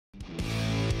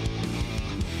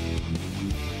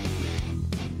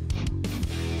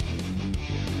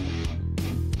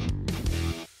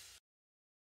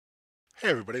Hey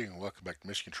everybody, and welcome back to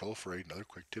Mission Control for another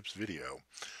quick tips video.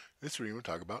 In this video we're going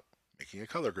to talk about making a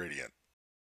color gradient.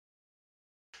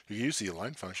 You can use the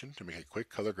align function to make a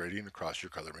quick color gradient across your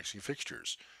color mixing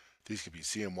fixtures. These can be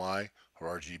CMY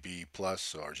or RGB plus,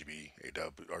 so RGB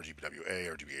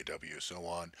RGBWA, RGBAW, so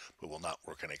on, but will not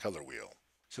work on a color wheel.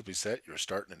 Simply set your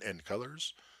start and end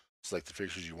colors, select the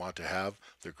fixtures you want to have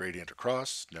the gradient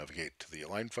across, navigate to the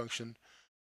align function,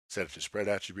 set it to spread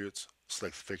attributes,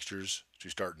 select the fixtures to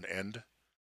start and end,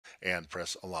 and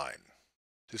press Align.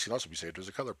 This can also be saved as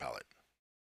a color palette.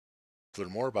 To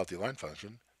learn more about the Align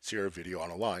function, see our video on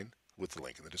Align with the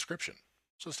link in the description.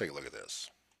 So let's take a look at this.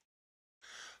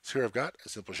 So here I've got a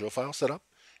simple show file set up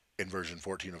in version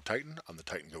 14 of Titan on the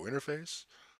Titan Go interface.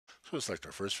 So we'll select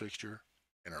our first fixture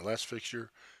and our last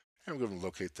fixture, and we're going to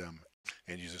locate them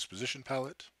and use this position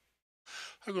palette.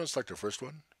 I'm going to select our first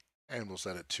one, and we'll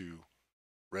set it to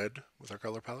red with our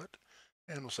color palette.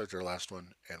 And we'll select our last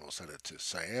one and we'll set it to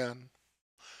cyan.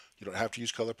 You don't have to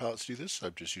use color palettes to do this.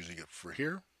 I'm just using it for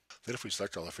here. Then if we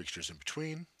select all the fixtures in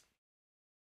between,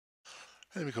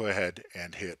 and then we go ahead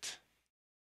and hit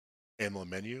Emblem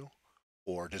menu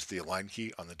or just the align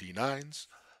key on the D9s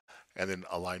and then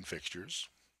align fixtures.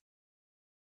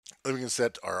 Then we can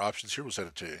set our options here. We'll set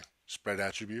it to spread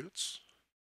attributes.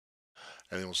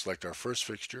 And then we'll select our first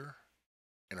fixture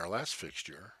and our last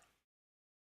fixture.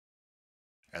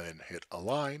 And then hit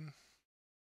align,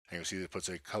 and you'll see that it puts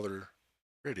a color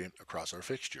gradient across our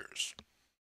fixtures.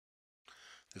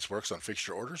 This works on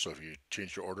fixture order, so if you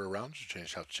change your order around, you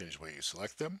have to change the way you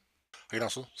select them. I can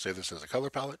also save this as a color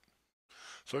palette,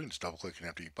 so I can just double click an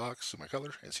empty box in my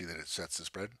color and see that it sets the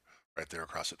spread right there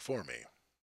across it for me.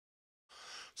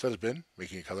 So that has been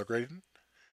making a color gradient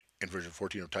in version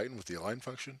 14 of Titan with the align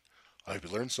function. I hope you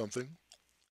learned something.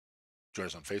 Join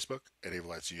us on Facebook at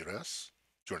Avolites US.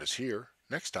 Join us here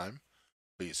next time.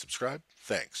 Please subscribe.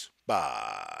 Thanks.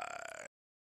 Bye.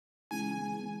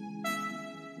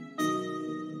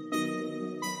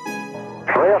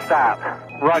 Wheel stop.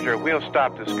 Roger, wheel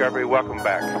stop, Discovery. Welcome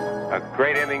back. A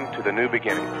great ending to the new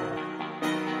beginning.